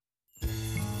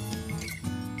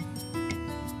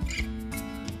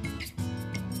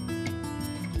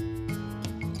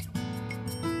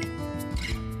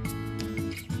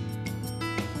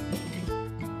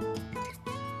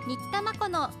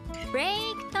の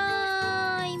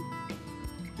BreakTime。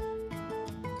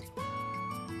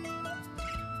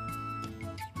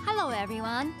 Hello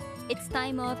everyone, it's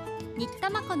time of 新田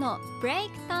真子の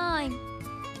BreakTime.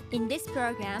 In this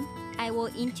program, I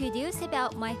will introduce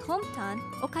about my hometown,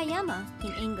 Okayama,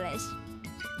 in English.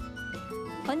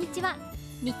 こんにちは、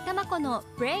新田真子の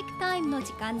BreakTimeの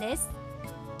時間です。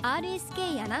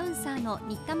RSK アナウンサーの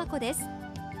新田真子です。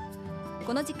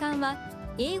この時間は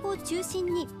英語を中心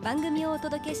に番組をお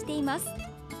届けしています。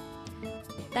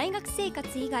大学生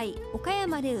活以外、岡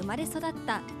山で生まれ育っ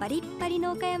たバリッバリ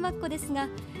の岡山っ子ですが、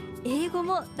英語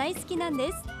も大好きなん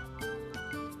です。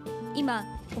今、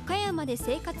岡山で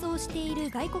生活をしている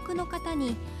外国の方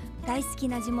に大好き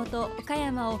な地元岡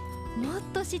山をもっ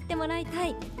と知ってもらいた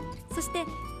い。そして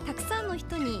たくさんの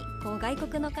人に外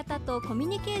国の方とコミュ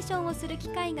ニケーションをする機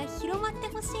会が広まって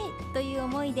ほしいという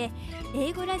思いで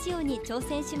英語ラジオに挑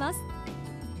戦します。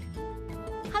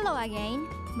 Hello again,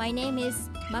 my name is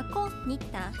Mako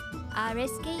Nitta,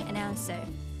 RSK announcer.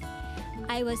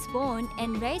 I was born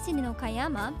and raised in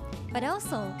Okayama, but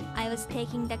also I was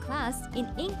taking the class in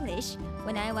English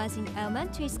when I was in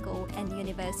elementary school and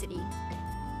university.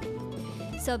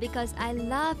 So because I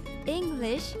love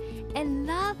English and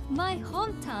love my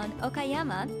hometown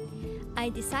Okayama, I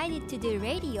decided to do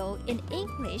radio in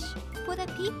English for the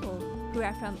people who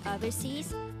are from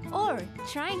overseas or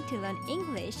trying to learn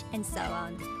English and so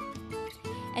on.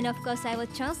 And of course I will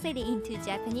translate it into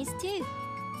Japanese too.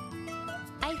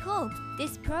 I hope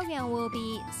this program will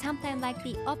be something like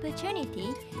the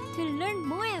opportunity to learn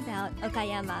more about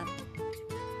Okayama.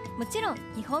 もちろん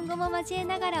日本語も交え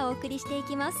ながらお送りしてい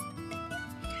きます。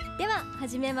では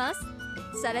始めます。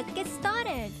So let's get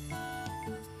started!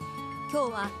 今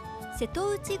日は瀬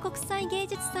戸内国際芸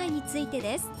術祭について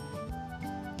です。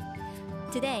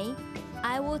Today,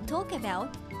 I will talk about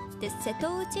the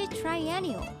Setouchi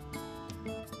Triennale.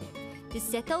 The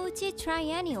Setouchi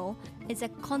Triennale is a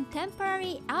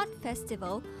contemporary art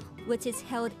festival which is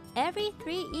held every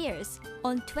 3 years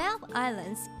on 12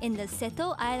 islands in the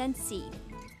Seto Island Sea.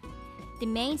 The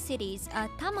main cities are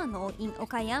Tamano in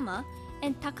Okayama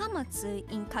and Takamatsu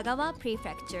in Kagawa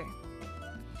Prefecture.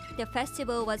 The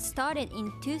festival was started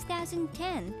in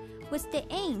 2010 with the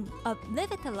aim of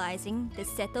revitalizing the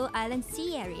Seto Island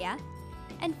Sea area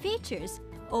and features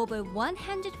over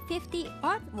 150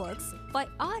 artworks by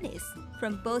artists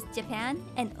from both Japan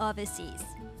and overseas.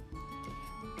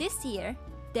 This year,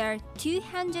 there are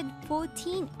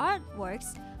 214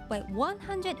 artworks by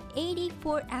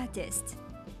 184 artists.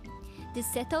 The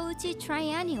Setouchi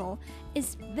Triennale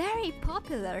is a very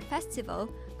popular festival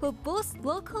for both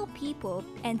local people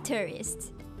and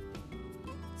tourists.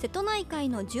 瀬戸内海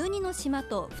の12の島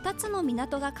と2つの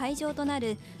港が会場とな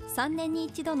る3年に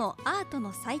一度のアート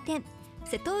の祭典、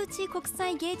瀬戸内国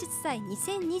際芸術祭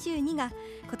2022が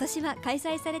今年は開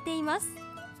催されています。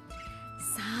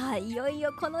さあ、いよい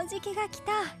よこの時期が来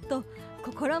たと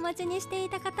心待ちにしてい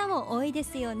た方も多いで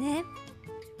すよね。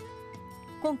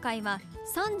今回は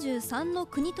33の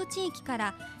国と地域か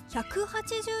ら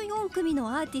184組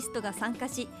のアーティストが参加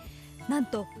し、なん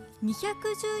と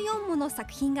214もの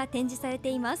作品が展示されて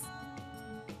います。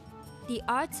 The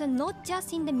arts are not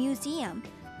just in the museum,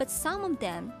 but some of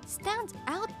them stand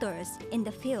outdoors in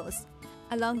the fields,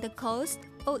 along the coast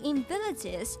or in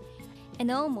villages,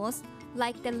 and almost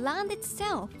like the land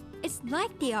itself is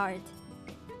like the art.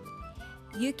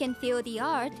 You can feel the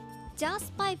art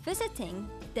just by visiting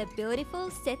the beautiful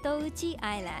Setouchi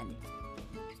Island.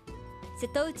 瀬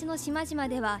戸内の島々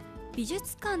では美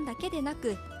術館だけでな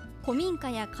く古民家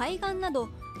や海岸など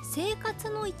生活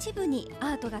の一部に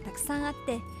アートがたくさんあっ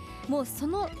て、もうそ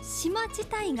の島自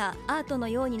体がアートの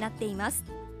ようになっています。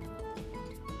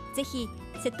ぜひ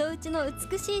瀬戸内の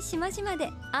美しい島々で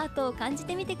アートを感じ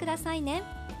てみてくださいね。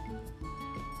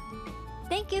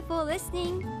Thank you for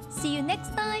listening. See you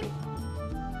next time.